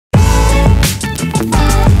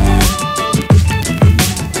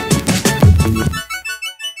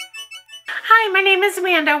name is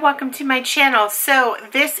Amanda. Welcome to my channel. So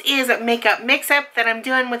this is a makeup mix-up that I'm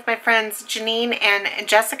doing with my friends Jeneanne and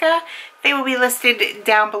Jessica. They will be listed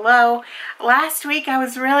down below. Last week I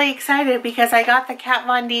was really excited because I got the Kat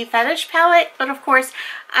Von D Fetish palette, but of course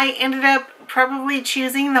I ended up probably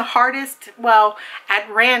choosing the hardest, well, at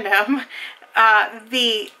random,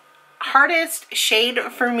 the hardest shade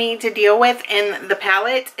for me to deal with in the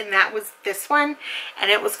palette, and that was this one,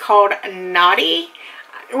 and it was called Naughty.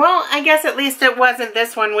 Well, I guess at least it wasn't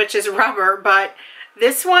this one, which is rubber, but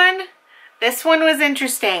this one was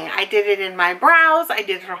interesting. I did it in my brows, I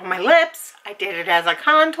did it on my lips, I did it as a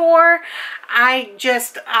contour. I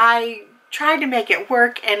tried to make it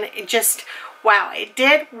work, and it just, wow, it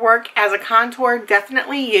did work as a contour,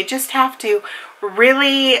 definitely. You just have to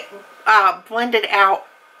really blend it out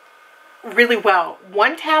really well.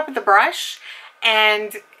 One tap of the brush,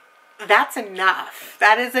 and that's enough.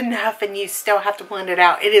 That is enough, and you still have to blend it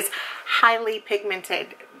out. It is highly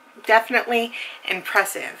pigmented. Definitely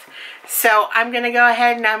impressive. So I'm going to go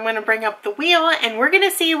ahead and I'm going to bring up the wheel, and we're going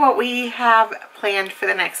to see what we have planned for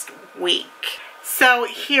the next week. So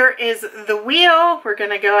here is the wheel. We're going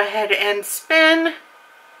to go ahead and spin.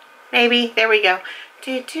 Maybe. There we go.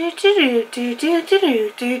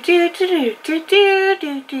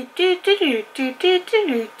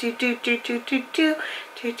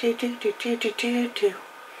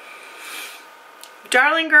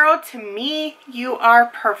 Darling girl, to me, you are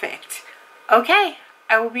perfect. Okay,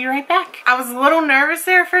 I will be right back. I was a little nervous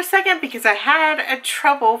there for a second because I had a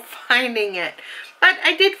trouble finding it. But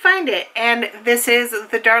I did find it, and this is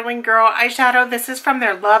the Darling Girl eyeshadow. This is from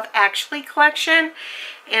their Love Actually collection,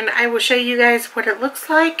 and I will show you guys what it looks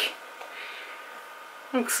like.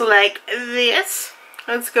 Looks like this.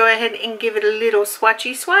 Let's go ahead and give it a little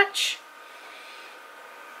swatchy swatch.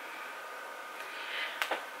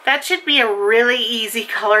 That should be a really easy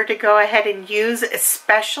color to go ahead and use,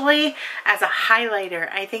 especially as a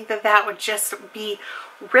highlighter. I think that that would just be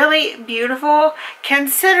really beautiful,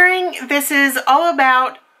 considering this is all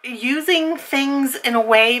about using things in a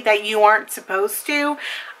way that you aren't supposed to.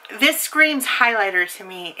 This screams highlighter to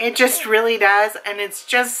me. It just really does, and it's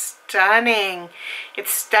just stunning.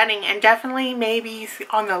 It's stunning, and definitely maybe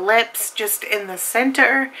on the lips, just in the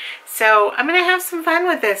center. So I'm gonna have some fun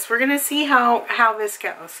with this. We're gonna see how this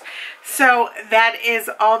goes. So that is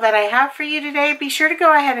all that I have for you today. Be sure to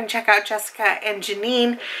go ahead and check out Jessica and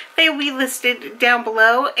Jeneanne. They will be listed down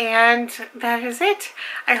below, and that is it.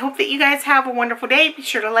 I hope that you guys have a wonderful day. Be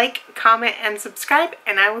sure to like, comment, and subscribe,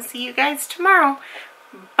 and I will see you guys tomorrow.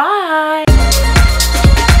 Bye!